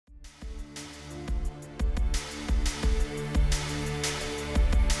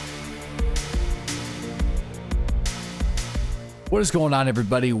What is going on,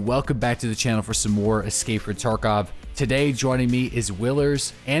 everybody? Welcome back to the channel for some more Escape for Tarkov. Today joining me is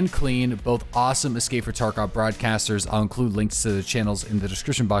Willerz and Klean, both awesome Escape for Tarkov broadcasters. I'll include links to the channels in the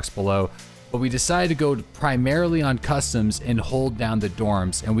description box below. But we decided to go primarily on customs and hold down the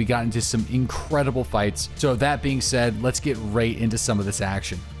dorms, and we got into some incredible fights. So with that being said, let's get right into some of this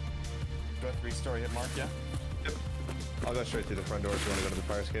action. Go 3-story hit mark, yeah? Yep. I'll go straight through the front door if you want to go to the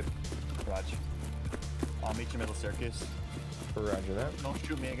fire escape. Roger. I'll meet you middle staircase. Roger that. Don't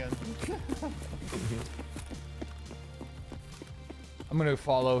shoot me again. I'm gonna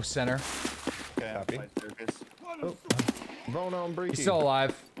follow center. Okay, Copy. fight staircase. Oh. Bone on breaky. He's still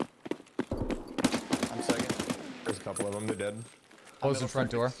alive. I'm second. There's a couple of them. They're dead. Close the front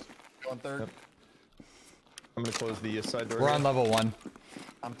door. Going third. Yep. I'm gonna close the side door. We're here. on level 1.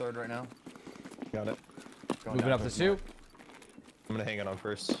 I'm third right now. Got it. Going Moving down up to third 2. mark. I'm gonna hang it on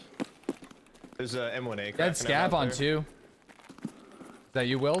first. There's a M1A. Dead scab on 2. Is that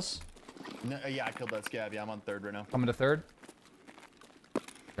you, Wills? No, yeah, I killed that scab. Yeah, I'm on third right now. Coming to 3rd.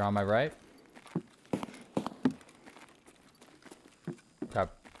 You're on my right. Okay.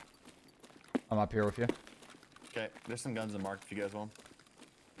 I'm up here with you. Okay, there's some guns in mark if you guys want.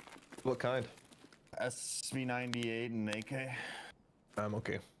 What kind? SV98 and AK. I'm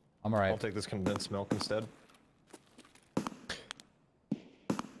okay. I'm I'll alright. take this condensed milk instead.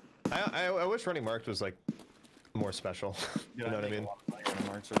 I wish running marked was like more special. You know what I mean?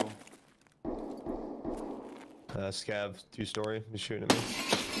 Mark circle. Scav 2-story. He's shooting at me.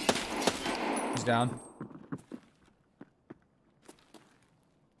 He's down.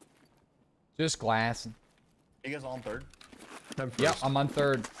 Just glass. You guys all on third? I'm first. Yep, I'm on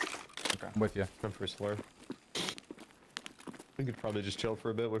 3rd. Okay. I'm with you. I'm first floor. We could probably just chill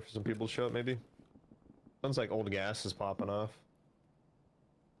for a bit, wait for some people to show up maybe. Sounds like old gas is popping off.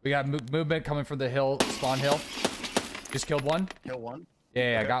 We got movement coming from the hill, spawn hill. Just killed one. Kill one.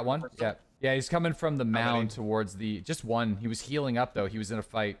 Yeah, I Okay. got one. Yeah. Yeah, he's coming from the many? mound towards the... Just one. He was healing up, though. He was in a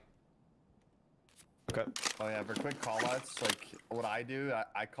fight. Okay. Oh yeah, for quick call outs, like what I do,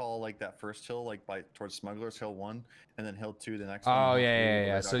 I call like that first hill like by towards Smugglers, hill 1, and then hill 2 the next one. Oh, and yeah, hill 3 yeah, the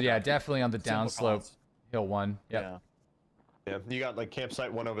yeah. right So, after yeah, that. definitely on the Simple downslope. call-outs. Hill 1. Yep. Yeah. Yeah, you got like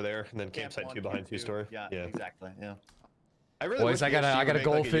campsite 1 over there, and then campsite 2 behind 2-story. Yeah, exactly. Yeah. I really Boys, wish I got BSG a would make, like, a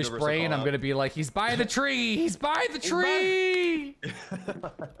goldfish universal brain. I'm call-out. going to be like, he's by the tree. He's by the tree.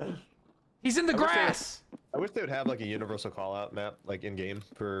 He's in the I wish they- grass. I wish they would have like a universal call-out map, like in game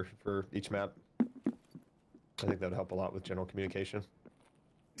for each map. I think that would help a lot with general communication.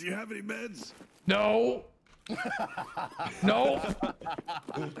 Do you have any meds? No. No.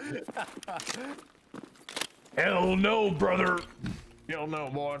 Hell no, brother. Hell no,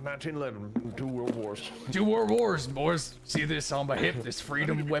 boy. 1911, 2 world wars. 2 world wars, boys. See this on my hip? This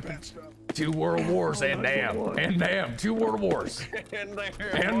freedom weapon. 2 world wars and damn. 2 world wars. And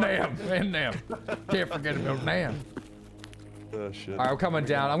damn. Can't forget about damn. Oh shit. All right, I'm coming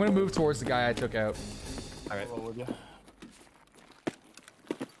down. I'm gonna move towards the guy I took out. All right. Roll with you.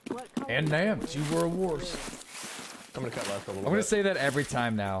 And damn, 2 world wars. I'm gonna cut left a little I'm gonna bit. say that every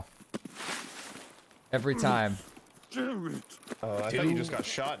time now. Every time. Damn it. I thought you just got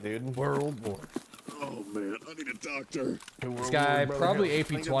shot, dude. World war. Oh man, I need a doctor. This guy probably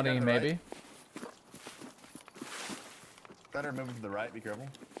AP20 maybe. Better moving to the right. Be careful.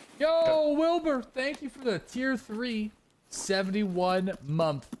 Yo, Wilbur, thank you for the tier 3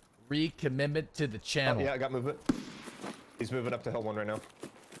 71-month recommitment to the Oh, channel. yeah, I got movement. He's moving up to hill 1 right now.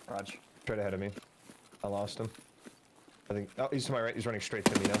 Raj. Straight ahead of me. I lost him. I think. Oh, he's to my right. He's running straight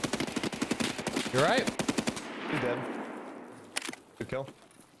to me now. You're right. He's dead. Good kill.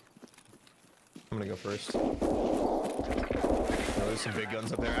 I'm gonna go first. Oh, there's some big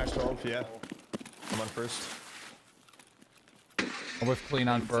guns up there. Ash 12, yeah. I'm on first. I'm with Klean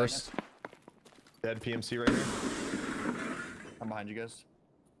on first. Dead PMC right here. I'm behind you guys.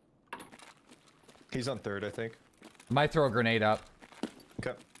 He's on 3rd, I think. I might throw a grenade up.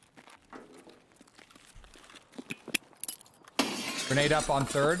 Okay. Grenade up on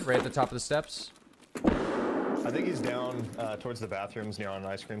 3rd, right at the top of the steps. I think he's down towards the bathrooms near on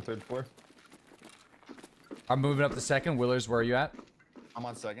ice cream 3rd floor. I'm moving up the 2nd. Willerz, where are you at? I'm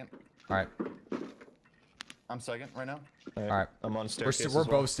on second. All right. I'm second right now. All All right. I'm on staircase. We're as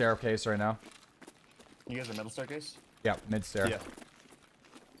well. both staircase right now. You guys are middle staircase? Yep, mid stair. Yeah.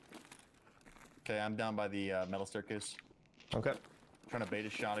 Okay, I'm down by the metal staircase. Okay. Trying to bait a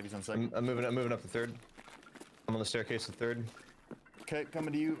shot if he's on second. I'm moving up to 3rd. I'm on the staircase to 3rd. Okay,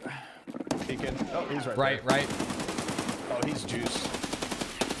 coming to you. Peeking. Oh, he's right Right, there. right. Oh, he's juice.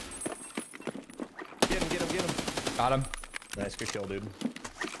 Get him. Got him. Nice, good kill, dude.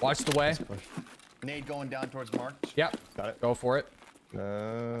 Watch the way. Nade going down towards Mark. Yep. Got it. Go for it.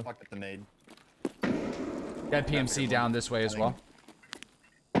 Fuck at the nade. Got PMC down this way as well.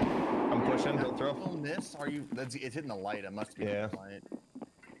 I'm pushing. Don't throw. On this? Are you? It's hitting the light. It must be Yeah. hitting the light.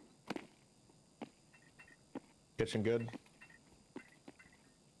 Kitchen good.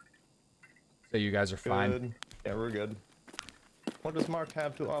 So you guys are fine. Good. Yeah, we're good. What does Mark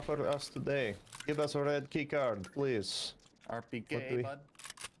have to offer us today? Give us a red key card, please. What do RPK, we- bud.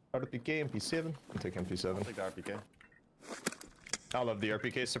 RPK, MP7? I'll take I'll MP7. take the RPK. I love the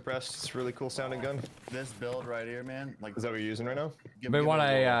RPK suppressed. It's a really cool sounding gun. This build right here, man. Like, Is that what you're using right now? give We me want the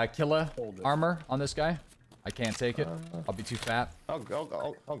a roll. killer Hold it. armor on this guy. I can't take it. I'll be too fat. I'll grab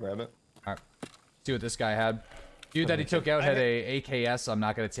it. All right. See what this guy had. Dude that he took out had a AKS. I'm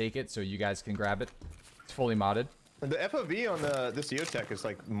not gonna take it, so you guys can grab it. It's fully modded. And the FOV on this EOTech is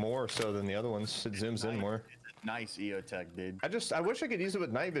like more so than the other ones. It zooms in more. Nice EOTech, dude. I wish I could use it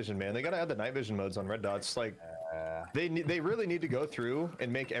with night vision, man. They gotta add the night vision modes on red dots. Like, they really need to go through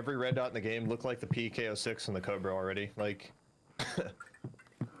and make every red dot in the game look like the PKO6 and the Cobra already. Like,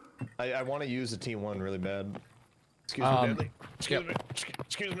 I want to use the T1 really bad. Excuse me, Deadly. Excuse me.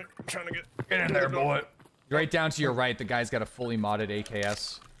 Excuse me. I'm trying to get in there, boy. Right down to your right, the guy's got a fully modded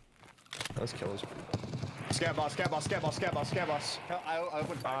AKS. Let's kill this. Scat boss, scat boss, scat boss, scat boss, scat boss.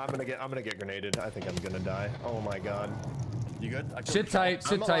 I'm gonna get grenaded. I think I'm gonna die. Oh my god. You good? I killed Sit the tight,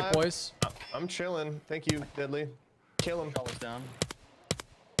 sit I'm tight, alive. boys. I'm chilling. Thank you, Deadly. Kill him. Colors down.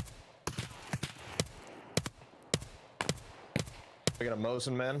 I got a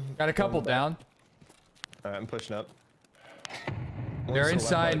Mosin, man. Got a couple down. Alright, I'm pushing up. They're One's to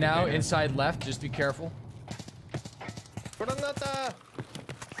the left inside of the now, container. inside left. Just be careful. Granata!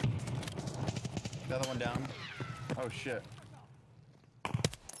 The other one down. Oh shit.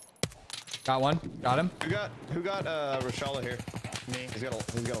 Got one. Got him. Who got Rashala here? Me. He's got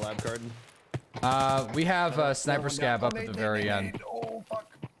a lab card. We have sniper scab up at the very end. Oh fuck.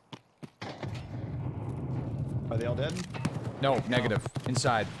 Are they all dead? No, negative.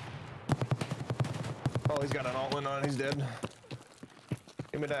 Inside. Oh, he's got an alt win on. He's dead.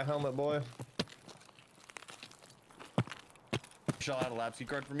 Give me that helmet, boy. Shall I have a lab key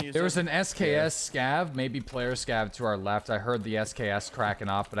card for me? There was an SKS scav, maybe player scav to our left. I heard the SKS cracking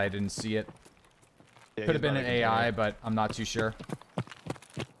off, but I didn't see it. Yeah, Could have he's been by an the AI, container. but I'm not too sure.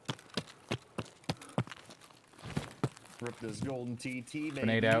 Rip this golden TT, baby.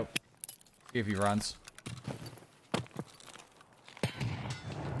 Grenade out. See if he runs.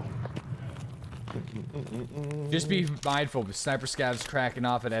 Just be mindful. Sniper scavs cracking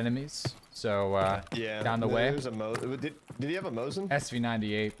off at enemies. So Yeah. down the way. There's a did he have a Mosin?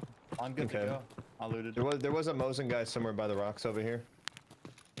 SV98. I'm good Okay. to go. I looted. There was a Mosin guy somewhere by the rocks over here.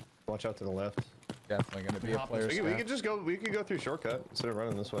 Watch out to the left. Definitely gonna be a player We scav. could just go. We could go through shortcut instead of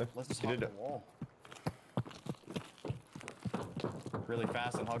running this way. Let's just He hug did the it. wall. Really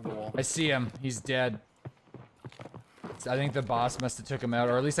fast and hug the wall. I see him. He's dead. I think the boss must have took him out,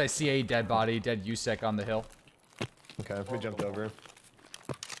 or at least I see a dead body, dead USEC on the hill. Okay, we jumped over.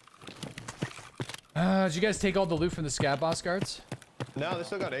 Did you guys take all the loot from the scab boss guards? No, they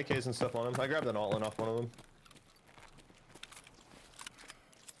still got AKs and stuff on them. I grabbed an alt win off one of them.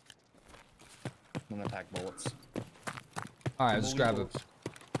 I'm gonna pack bullets. All right, just grab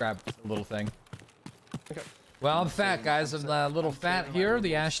a little thing. Okay. Well, I'm fat, guys. I'm a little fat here.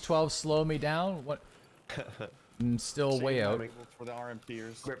 The Ash 12 slow me down. What? I'm still way out. For the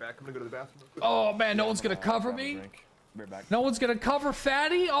RMPers. Right back. I'm gonna go to the bathroom. Oh man, no one's gonna cover me. Right back. No one's gonna cover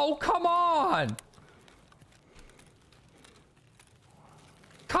Fatty. Oh come on!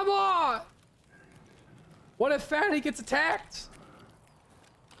 Come on! What if Fatty gets attacked?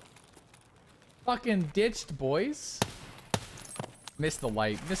 Fucking ditched, boys. Missed the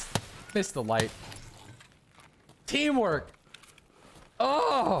light. Missed the light. Teamwork.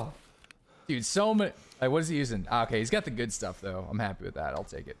 Oh, dude, so many. Like, what is he using? Ah, okay, he's got the good stuff though. I'm happy with that. I'll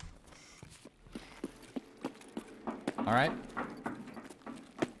take it. All right.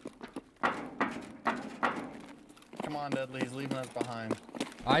 Come on, Deadly. He's leaving us behind.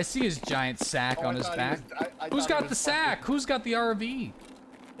 I see his giant sack Oh, on I his thought he back. was- I Who's thought got he the was sack? Who's got the RV?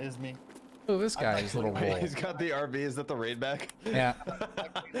 Is me. Oh, this guy's little roll. He's got the RV. Is that the raid back? Yeah.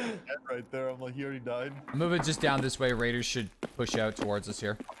 Right there. I'm like, he already died. Moving just down this way. Raiders should push out towards us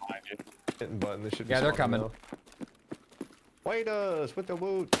here. Hitting button. They should. be Yeah, they're spawning coming. now. Wait us with the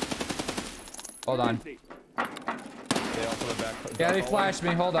woot. Hold on. They also went back. Yeah, they flashed me.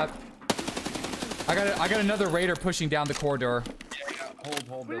 Hold up. I got another raider pushing down the corridor.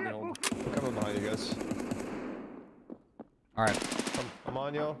 Hold, Deadly, hold. I'm coming behind you guys. All right. I'm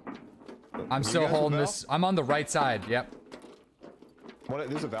on y'all. I'm You still guys with holding Val? this. I'm on the right side. Yep.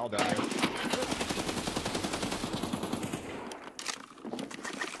 There's a Val down here.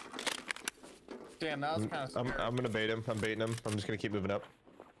 now it's kind of I'm gonna bait him. I'm baiting him. I'm just gonna keep moving up.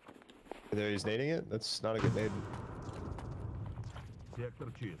 There, he's nading it. That's not a good nade.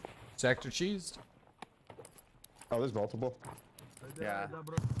 Sector cheesed. Oh, there's multiple. Yeah.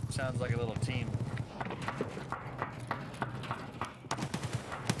 Sounds like a little team.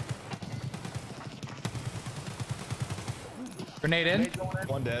 Grenade in.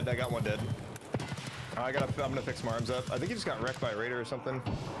 One dead. I got one dead. I'm gonna fix my arms up. I think he just got wrecked by a raider or something.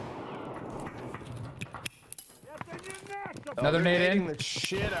 Another nade in. The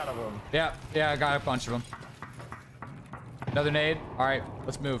shit out of him. Yeah, I got a bunch of them. Another nade. All right,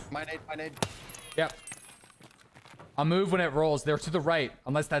 let's move. My nade. Yep. I'll move when it rolls. They're to the right,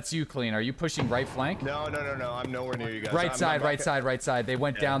 unless that's you, Klean. Are you pushing right flank? No. I'm nowhere near you guys. Right side. They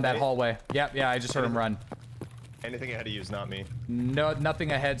went down that hallway. Yep, yeah, I just heard them run. Anything ahead of you is not me. No,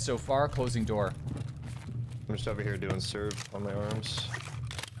 nothing ahead so far. Closing door. I'm just over here doing serve on my arms.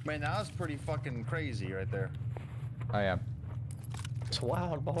 Man, that was pretty fucking crazy right there. Oh yeah. It's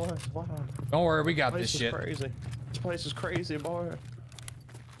wild, boy. It's wild. Don't worry, we got This this place shit. is crazy. This place is crazy, boy.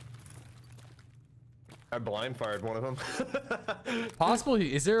 I blind fired one of them. Possible?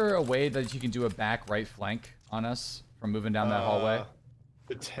 Is there a way that you can do a back right flank on us from moving down that hallway?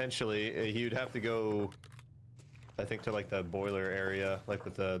 Potentially, he would have to go, I think, to like the boiler area, like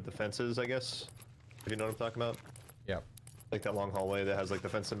with the fences, I guess. If you know what I'm talking about. Yep. Like that long hallway that has like the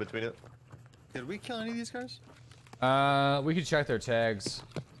fence in between it. Did we kill any of these guys? We could check their tags.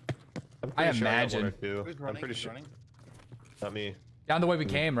 I I'm pretty sure I got one or imagine. two. Who's I'm running? pretty Who's sure. running? Not me. Down the way we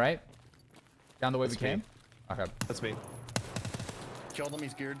came, right? Down the way we That's me. came? Okay. That's me. Killed him,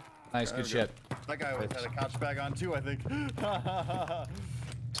 he's geared. Nice, There good we go. shit. That guy always had a couch bag on too, I think.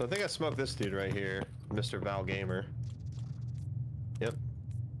 So I think I smoked this dude right here, Mr. Val Gamer. Yep.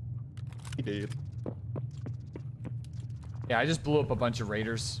 He did. Yeah, I just blew up a bunch of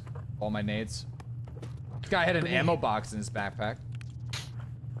raiders. All my nades. This guy had an ammo box in his backpack.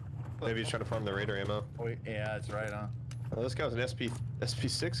 Maybe he's trying to farm the raider ammo. Oh, yeah, that's right, huh? Oh, this guy was an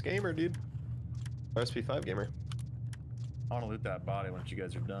SP6 gamer, dude. Or SP5 gamer. I want to loot that body once you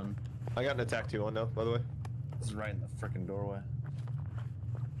guys are done. I got an attack 2 on now, by the way. This is right in the frickin' doorway.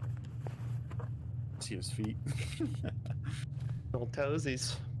 See his feet. Little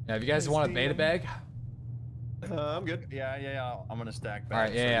toesies. Yeah, if you guys want a beta bag, I'm good. Yeah. I'm gonna stack back. all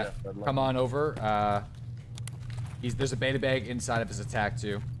right, yeah. Come on over. There's a beta bag inside of his attack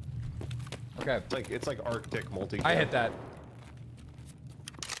too. Okay. It's like Arctic multi. I hit that.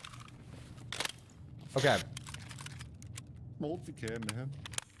 Okay. Multicam, man.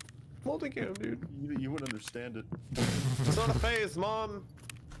 Multicam, dude. You wouldn't understand it. It's not a phase, mom.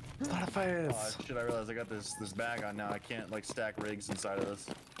 It's not a phase. Oh shit! I realized I got this bag on now. I can't like stack rigs inside of this.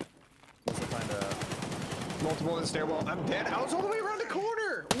 Unless I find a Multiple in the stairwell. I'm dead. I was all the way around the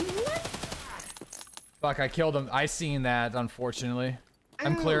corner. What? Fuck, I killed him. I seen that, unfortunately.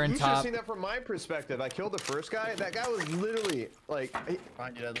 I'm clearing You should have top. seen that from my perspective. I killed the first guy. That guy was literally like.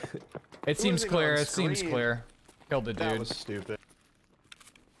 find you dead. It seems wasn't even clear. on It seems screen. clear. Killed the That dude. was stupid.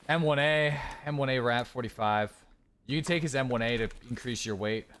 M1A rat 45. You can take his M1A to increase your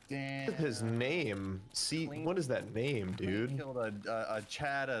weight. Damn. His name. See, what is that name, dude? Killed a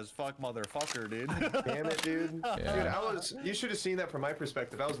Chad as fuck motherfucker, dude. Damn it, dude. Yeah. Dude, you should have seen that from my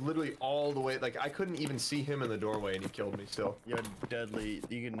perspective. I was literally all the way, like, I couldn't even see him in the doorway and he killed me still. You're deadly.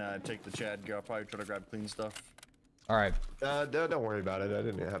 You can take the Chad gear. I'll probably try to grab clean stuff. All right. Don't worry about it. I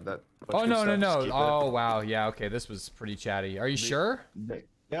didn't have that. Oh, no. Oh, wow. Yeah, okay. This was pretty chatty. Are you sure?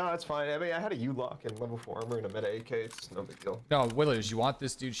 Yeah, that's fine. I mean, I had a U-lock and level 4 armor and a meta AK. It's no big deal. No, Willerz, you want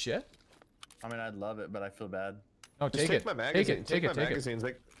this dude's shit? I mean, I'd love it, but I feel bad. No, Just take it. my magazine. Take it. my magazines.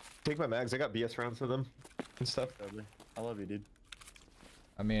 Like, take my mags. I got BS rounds for them and stuff. Deadly. I love you, dude.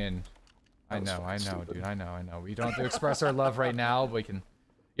 I mean, I That was know, fucking stupid. dude. I know. We don't have to express our love right now, but we can.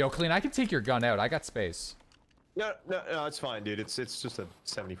 Yo, Klean, I can take your gun out. I got space. No, it's fine, dude. It's just a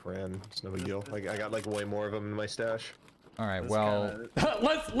 74 N. It's no big deal. Like, I got like way more of them in my stash. All right, This well,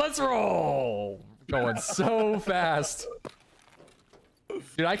 let's roll. Going so fast.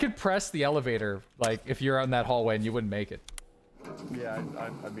 Dude, I could press the elevator, like, if you're on that hallway and you wouldn't make it. Yeah,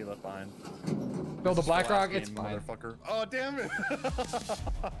 I'd be left behind. Build a This is the Black last Rock, game, it's fine. Motherfucker. Oh, damn it.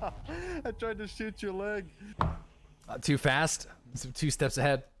 I tried to shoot your leg. Too fast. 2 steps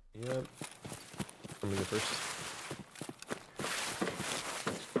ahead. Yep. I'm gonna go first.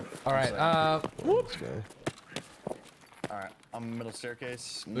 All right, whoop. This guy. Alright, I'm middle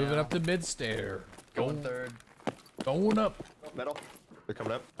staircase. Moving now. up to mid stair. Going third. Going up. Metal. They're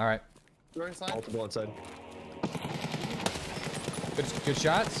coming up. All right. Right side. Multiple inside. Good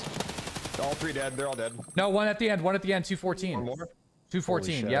shots. All 3 dead. They're all dead. No, one at the end. 214. One more.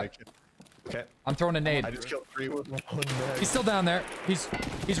 214. Holy Yep. shit. Okay. I'm throwing a nade. I just killed 3 with 1 mag. He's still down there. He's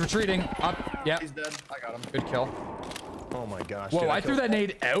retreating. Up. Yeah. He's dead. I got him. Good kill. Oh my gosh. Whoa, dude, I threw that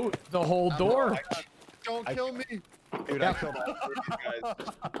nade out the whole door. Don't kill me. Dude, Yeah. I killed all 3 of these guys.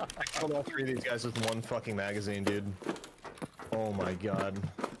 I killed all 3 of these guys with 1 fucking magazine, dude. Oh my god.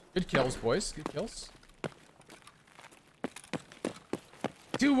 Good kills, boys. Good kills.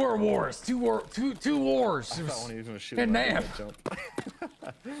 2 wars. 2 wars. I thought when he was gonna shoot him, I Damn. was gonna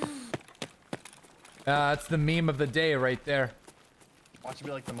jump. That's the meme of the day right there. Watch it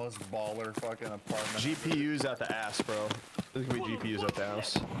be like the most baller fucking apartment. GPUs at the ass, bro. There's gonna be GPUs at the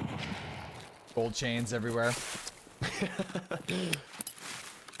house. Gold chains everywhere.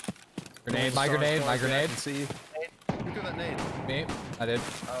 Grenade, my grenade, my grenade. See. Who threw that nade? Me, I did.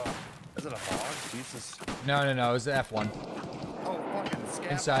 Oh, is it a hog? Jesus. No, it was the F1. Oh, fucking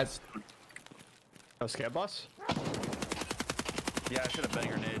scab. Inside. Oh, scab boss? Yeah, I should have been a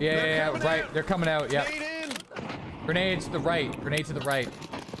grenade. Yeah, right. They're coming out. Yeah. Nade in! Grenade to the right. Grenade to the right.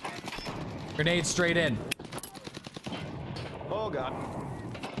 Grenade straight in. Oh god.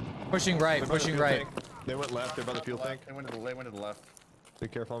 Pushing right. They're by the Pushing fuel right. tank. They went left. They're by the fuel tank. They went to the left. Be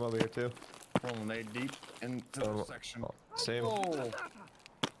careful, I'm over here too. Rolling nade deep into the section. Same. Oh. All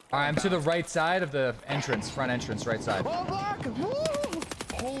right, I'm to the right side of the entrance. Front entrance, right side. Oh, block! Woo!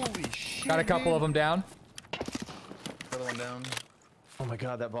 Holy shit. Got a couple of them down. Another one down. Oh my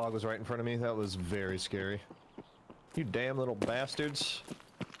god, that bog was right in front of me. That was very scary. You damn little bastards.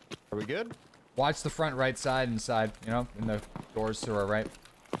 Are we good? Watch the front right side inside, you know, in the doors to our right.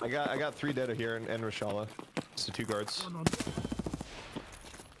 I got 3 dead here and Rashala. So 2 guards.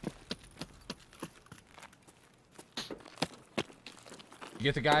 You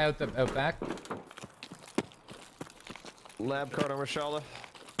get the guy out back? Lab card on Rashala.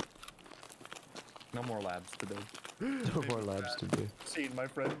 No more labs today. No more labs to do. Seeing my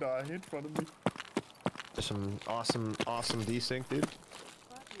friend die in front of me. There's some awesome desync, dude.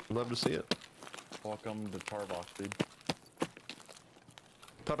 Love to see it. Welcome to Tarkov, dude.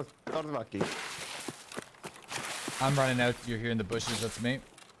 Tarvaki. I'm running out. You're here in the bushes. That's me.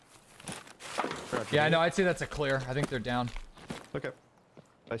 Yeah, no, I'd say that's a clear. I think they're down. Okay.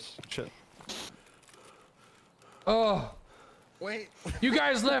 Nice shit. Oh, Wait. you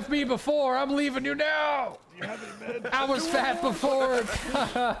guys left me before. I'm leaving you now. Do you have any meds? I was fat before.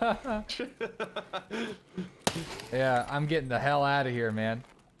 Yeah, I'm getting the hell out of here, man.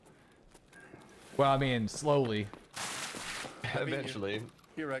 Well, I mean, slowly. Eventually.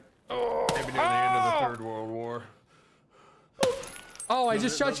 You're right. Maybe near the end of the 3rd World War. Oh, I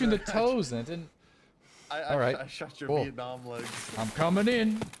just shot you in the toes and it didn't. All right. I shot your Cool. Vietnam legs. I'm coming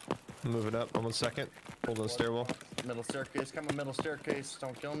in. Moving up. I'm on 2nd. Hold on the stairwell. Middle staircase. Come on, middle staircase.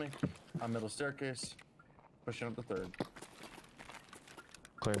 Don't kill me. I'm middle staircase. Pushing up the 3rd.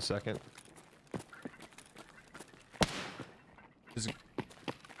 Clearing 2nd.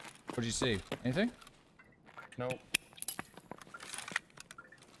 What'd you see? Anything? Nope.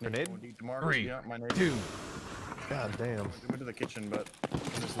 Grenade? Going deep to Marcus. 3, Yeah, my nade. 2. God damn. We went to the kitchen, but.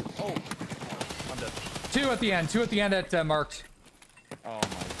 Oh! I'm dead. 2 at the end. 2 at the end at marked. Oh my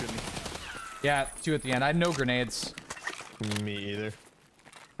goodness. Yeah, 2 at the end. I had no grenades. Me either.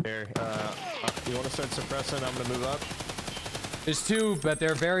 Here, you want to start suppressing? I'm gonna move up. There's 2, but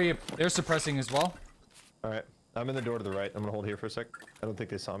they're suppressing as well. All right, I'm in the door to the right. I'm gonna hold here for a sec. I don't think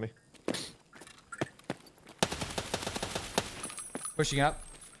they saw me. Pushing up.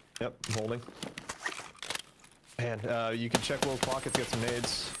 Yep, I'm holding. Man, you can check Will's pockets, get some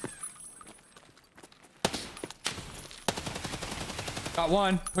nades. Got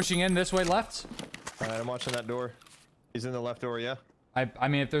 1. Pushing in this way left. All right, I'm watching that door. He's in the left door, yeah. I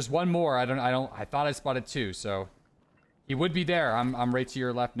mean, if there's 1 more, I thought I spotted 2, so he would be there. I'm right to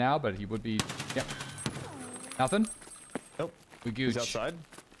your left now, but he would be. Yep. Nothing. Nope. We gooch. He's outside.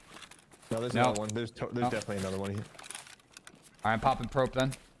 No, there's No. another one. There's definitely another one here. All right, I'm popping probe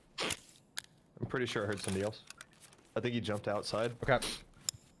then. I'm pretty sure I heard somebody else. I think he jumped outside. Okay.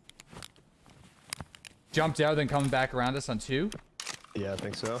 Jumped out, then coming back around us on 2. Yeah, I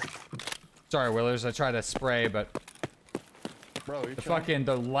think so. Sorry, Willerz. I tried to spray, but Bro, you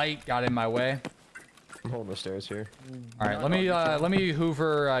the light got in my way. I'm holding the stairs here. All right, let me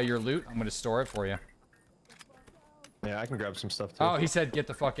hoover your loot. I'm gonna store it for you. Yeah, I can grab some stuff too. Oh, he said get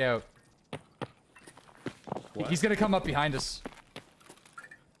the fuck out. He's gonna come up behind us.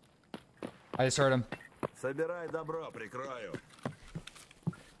 I just heard him. Собирай добро, прикрою.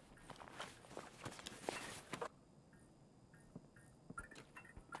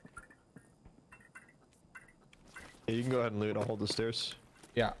 Yeah, you can go ahead and loot. I'll hold the stairs.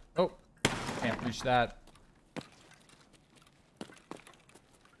 Yeah. Oh, can't reach that.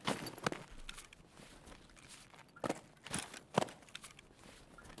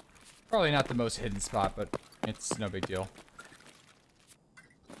 Probably not the most hidden spot, but it's no big deal.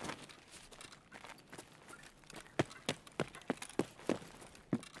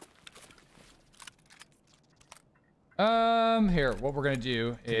 Here, what we're gonna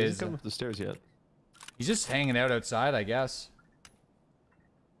do He's is coming up the stairs yet. he's just hanging out outside, I guess.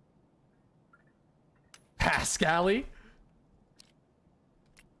 Pascali.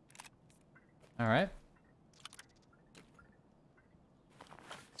 All right.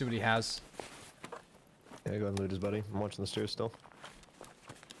 See what he has. Yeah, go ahead and loot his buddy. I'm watching the stairs still.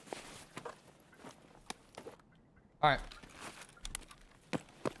 All right.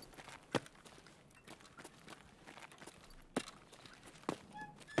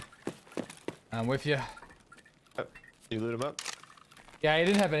 I'm with you. You loot him up? Yeah, he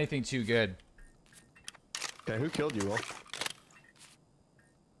didn't have anything too good. Okay, who killed you, Will?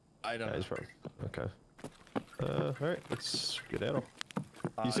 I don't Yeah, know. he's from. Okay. Alright, let's get at him.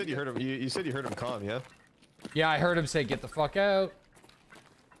 You said you heard him. You said you heard him calm, yeah? Yeah, I heard him say, "Get the fuck out."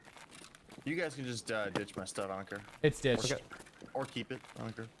 You guys can just ditch my stud, I don't care. It's ditched. Okay. Or keep it, I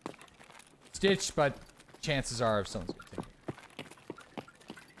don't care. It's ditched, but chances are if someone's gonna take it.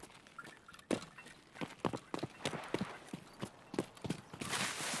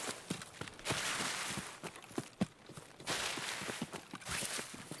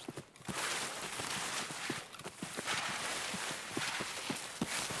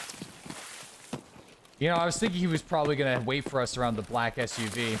 You know, I was thinking he was probably gonna wait for us around the black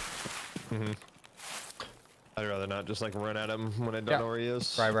SUV. I'd rather not just like run at him when I don't Yeah. know where he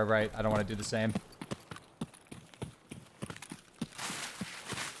is. Right. I don't want to do the same.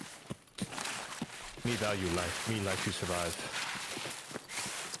 Me value life. Me like to survive.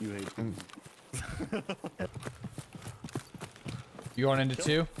 You hate You going into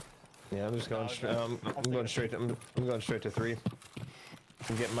two? Yeah, I'm just going. I'm going straight. I'm going straight to 3.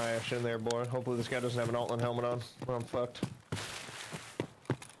 I'm getting my action in there, boy. Hopefully this guy doesn't have an Altland helmet on, or I'm fucked.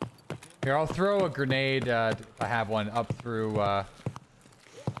 Here, I'll throw a grenade, if I have one, up through,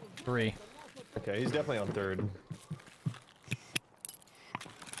 3. Okay, he's definitely on 3rd.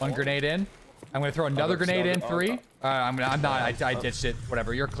 One grenade in. I'm gonna throw another grenade in, 3. I'm not, I ditched it.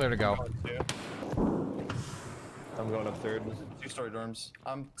 Whatever, you're clear to go. I'm going up 3rd. 2-story dorms.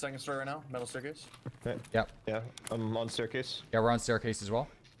 I'm 2nd story right now, metal staircase. Okay. Yep. Yeah, I'm on staircase. Yeah, we're on staircase as well.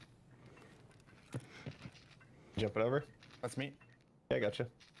 Jump it over. That's me. Yeah, I gotcha.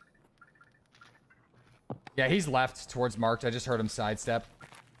 Yeah, he's left towards marked. I just heard him sidestep.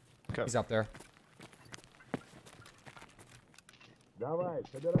 Okay. He's up there.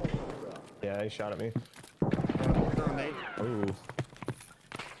 Yeah, he shot at me. Throw a nade. Ooh.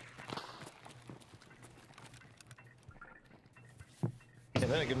 And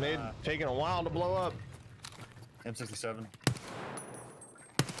then a grenade taking a while to blow up. M67.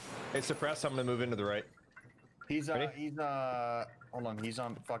 Hey, suppress. I'm gonna move into the right. He's Ready? hold on, he's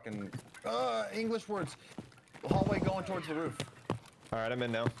on fucking English words. Hallway going towards the roof. All right, I'm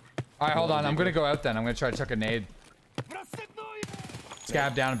in now. All right, hold on. I'm gonna go out then. I'm gonna try to chuck a nade.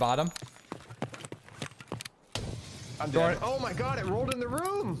 Scab down bottom. I'm Throwing dead. Oh my god, it rolled in the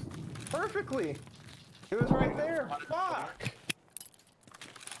room perfectly. It was right there. Fuck.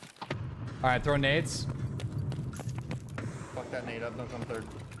 All right, throw nades. Fuck that nade up, don't come 3rd.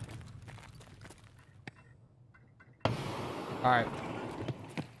 All right.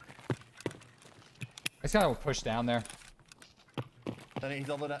 I just gotta push down there. Then he's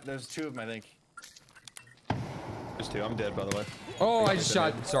doubled out. There's 2 of them, I think. There's 2. I'm dead, by the way. Oh, I just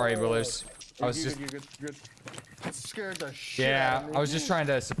shot. Sorry, Willerz. I was just. You're good. It scared the shit out Yeah, of me. I was just trying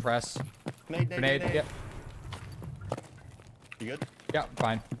to suppress. Nade. Grenade. Yep. You good? Yeah,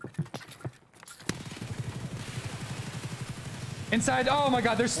 fine. Inside. Oh my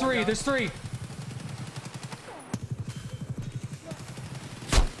god, there's 3. There's 3.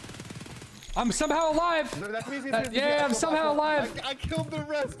 I'm somehow alive. No, that's me. Yeah, I'm somehow alive. I killed the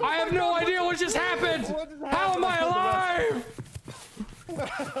rest. I have no idea what just happened. How am I alive?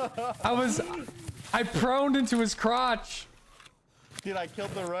 I proned into his crotch. Dude, I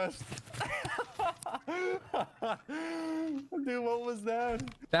killed the rest. Dude, what was that?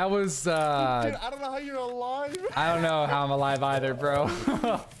 That was, Dude, I don't know how you're alive. I don't know how I'm alive either, bro.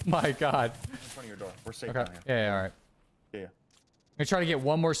 Oh my god. In front of your door. We're safe Okay. down here. Yeah, all right. Yeah. I'm gonna try to get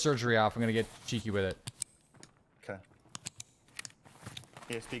one more surgery off. I'm gonna get cheeky with it. Okay.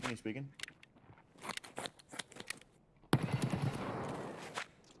 Yeah, he's speaking.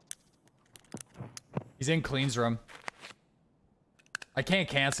 He's in Klean's room. I can't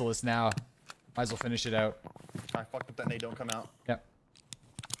cancel this now. Might as well finish it out. I fucked up that nade, don't come out. Yep.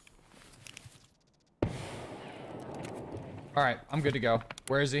 All right, I'm good to go.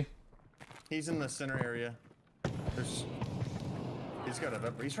 Where is he? He's in the center area. There's. He's got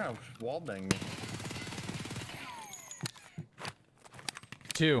a. He's trying to wall bang me.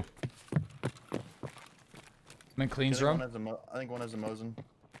 2. I'm in Clean's room. I think one has a Mosin.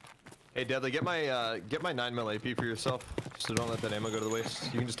 Hey, Deadly, get my 9mm AP for yourself, so don't let that ammo go to the waste.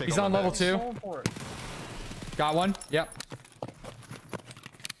 You can just take. He's all on my level bags. 2. Got one. Yep.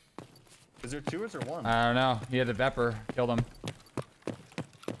 Is there 2 or is there 1? I don't know. He had a Vepper. Killed him.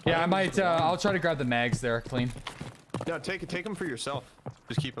 Yeah, I might. I'll try to grab the mags there. Clean. No, take them for yourself.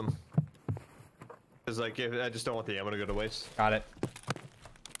 Just keep them. Cause like, I just don't want the ammo to go to waste. Got it.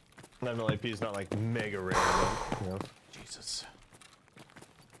 9mm AP is not like mega rare, but, you know. Jesus.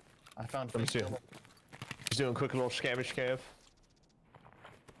 I found. Let me see. Just doing a quick little scammish cave.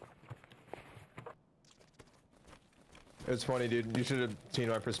 It's funny, dude. You should have seen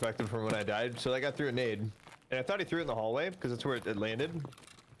my perspective from when I died. So I got through a nade, and I thought he threw it in the hallway because that's where it landed,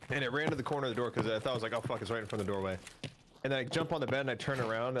 and it ran to the corner of the door because I thought I was like, oh fuck, it's right in front of the doorway. And then I jump on the bed and I turn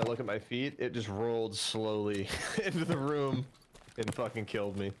around and I look at my feet. It just rolled slowly into the room and fucking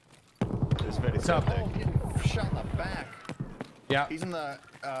killed me. It's very up? Oh, getting shot in the back. Yeah. He's in the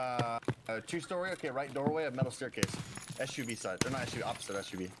 2-story. Okay, right doorway, a metal staircase. SUV side. Or not SUV, opposite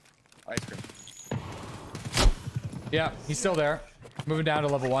SUV. Ice cream. Yeah, he's still there. Moving down to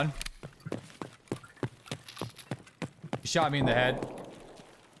level 1. He shot me in the head.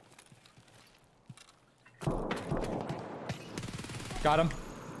 Got him.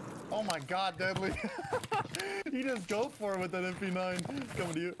 Oh my god, Deadly. He just go for it with that MP9.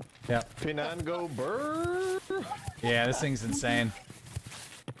 Coming to you. Yeah. P9 go burr. Yeah, this thing's insane.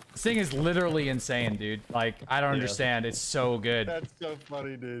 This thing is literally insane, dude. Like, I don't understand. It's so good. That's so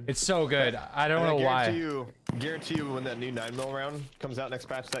funny, dude. It's so good. I don't know why. Guarantee you when that new 9mm round comes out next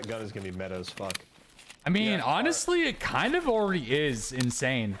patch, that gun is gonna be meta as fuck. I mean, honestly, it kind of already is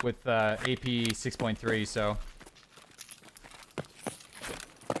insane with AP 6.3, so.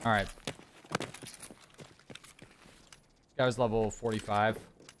 All right. This guy was level 45.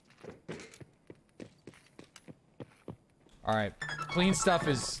 All right. Clean stuff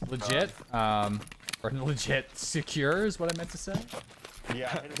is legit. Or legit secure is what I meant to say.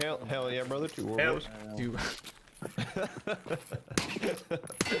 Yeah. Hell yeah, brother. 2 Hell, wars.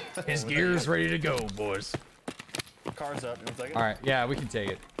 His gear's ready to go, boys. Car's up. It's like, All right. Yeah, we can take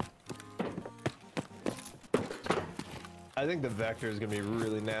it. I think the Vector is gonna be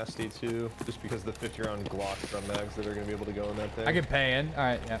really nasty too, just because of the 50-round Glock drum mags that are gonna be able to go in that thing. I can pay in. All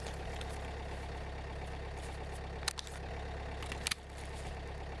right. Yeah.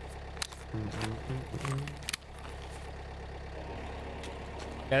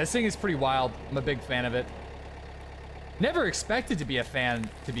 Yeah, this thing is pretty wild. I'm a big fan of it. Never expected to be a fan,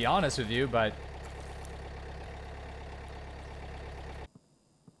 to be honest with you, but...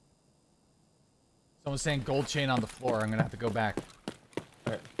 Someone's saying gold chain on the floor. I'm gonna have to go back.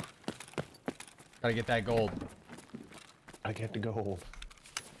 All right. Gotta get that gold. I get the gold.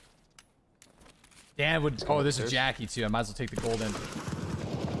 Dan would... Oh, this is Jackie, too. I might as well take the gold in.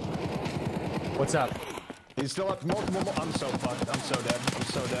 What's up? He's still up. Multiple. I'm so fucked. I'm so dead. I'm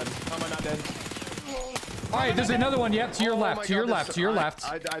so dead. How am I not dead? All right, there's another one. Yep, to your left. my To your God, left. To your left.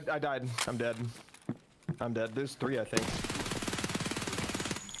 I died. I'm dead. I'm dead. There's 3, I think.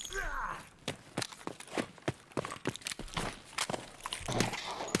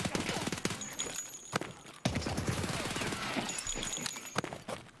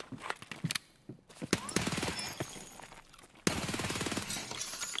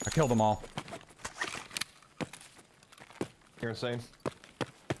 I killed them all. You're insane.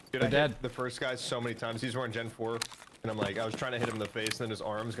 Dude, They're I dead. hit the first guy so many times. He's wearing Gen 4, and I'm like, I was trying to hit him in the face, and then his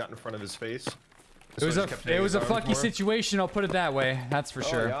arms got in front of his face. It was a fucky situation. I'll put it that way. That's for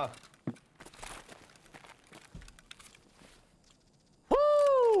sure. Yeah.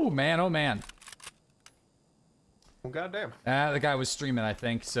 Woo, man! Oh man. Well, goddamn. The guy was streaming, I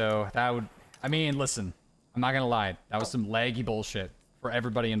think. So that would. I mean, listen. I'm not gonna lie. That was some laggy bullshit for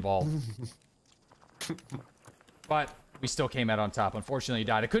everybody involved. But we still came out on top. Unfortunately, you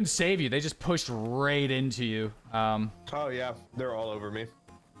died. I couldn't save you. They just pushed right into you. Oh yeah, they're all over me.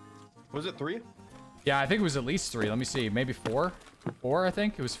 Was it 3? Yeah, I think it was at least 3. Let me see. Maybe 4? 4, I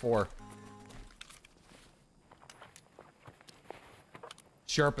think? It was 4.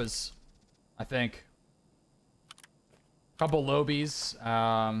 Sherpas, I think. Couple lobies.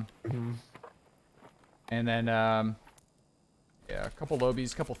 And then, yeah, a couple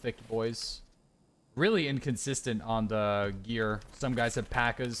lobies, couple thick boys. Really inconsistent on the gear. Some guys have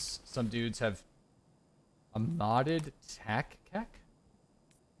P.A.K.as. Some dudes have a modded tac kek.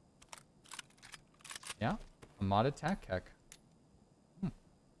 Yeah, a modded tac kek.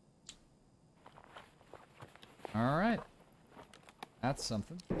 All right. That's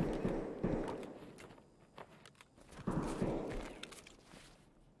something.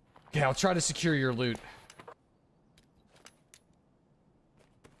 Okay, I'll try to secure your loot.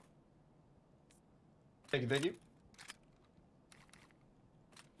 Thank you, thank you.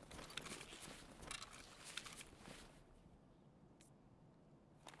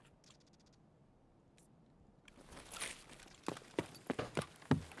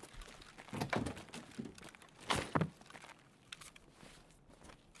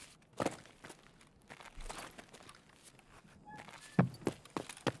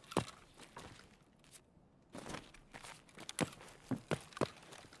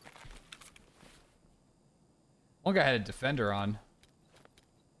 One guy had a defender on.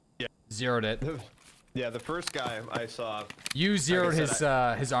 Yeah. Zeroed it. Yeah, the first guy I saw. You zeroed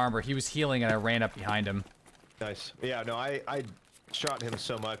his armor. He was healing and I ran up behind him. Nice. Yeah, no, I shot him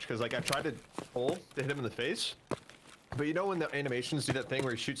so much because like I tried to pull to hit him in the face, but you know when the animations do that thing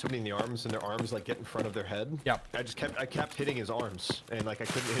where you shoot somebody in the arms and their arms like get in front of their head? Yep. I kept hitting his arms and like I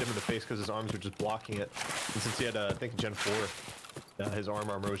couldn't hit him in the face because his arms were just blocking it. And since he had I think Gen 4. His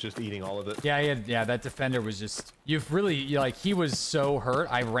armor was just eating all of it. Yeah, that defender was just... like, he was so hurt.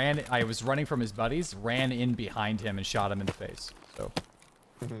 I was running from his buddies, ran in behind him and shot him in the face. So...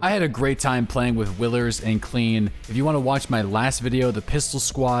 I had a great time playing with Willerz and Klean. If you want to watch my last video, the Pistol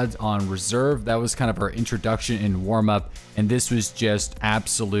Squad on Reserve, that was kind of our introduction and warm-up, and this was just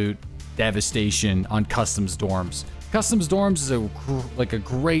absolute devastation on Customs Dorms. Customs Dorms is a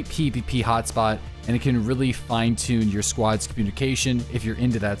great PvP hotspot, and it can really fine-tune your squad's communication if you're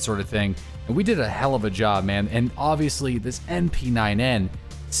into that sort of thing. And we did a hell of a job, man. And obviously, this MP9N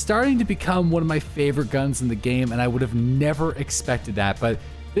starting to become one of my favorite guns in the game, and I would have never expected that. But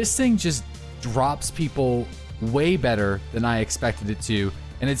this thing just drops people way better than I expected it to.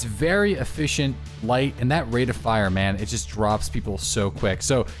 And it's very efficient, light, and that rate of fire, man, it just drops people so quick.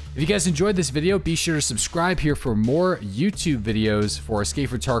 So if you guys enjoyed this video, be sure to subscribe here for more YouTube videos for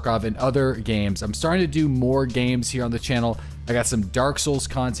Escape from Tarkov and other games. I'm starting to do more games here on the channel. I got some Dark Souls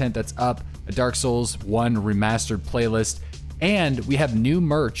content that's up, a Dark Souls 1 remastered playlist, and we have new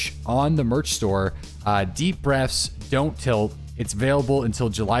merch on the merch store. Deep Breaths Don't Tilt. It's available until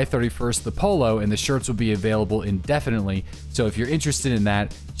July 31st, the polo, and the shirts will be available indefinitely. So if you're interested in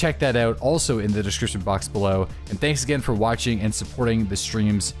that, check that out also in the description box below. And thanks again for watching and supporting the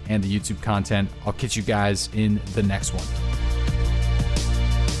streams and the YouTube content. I'll catch you guys in the next one.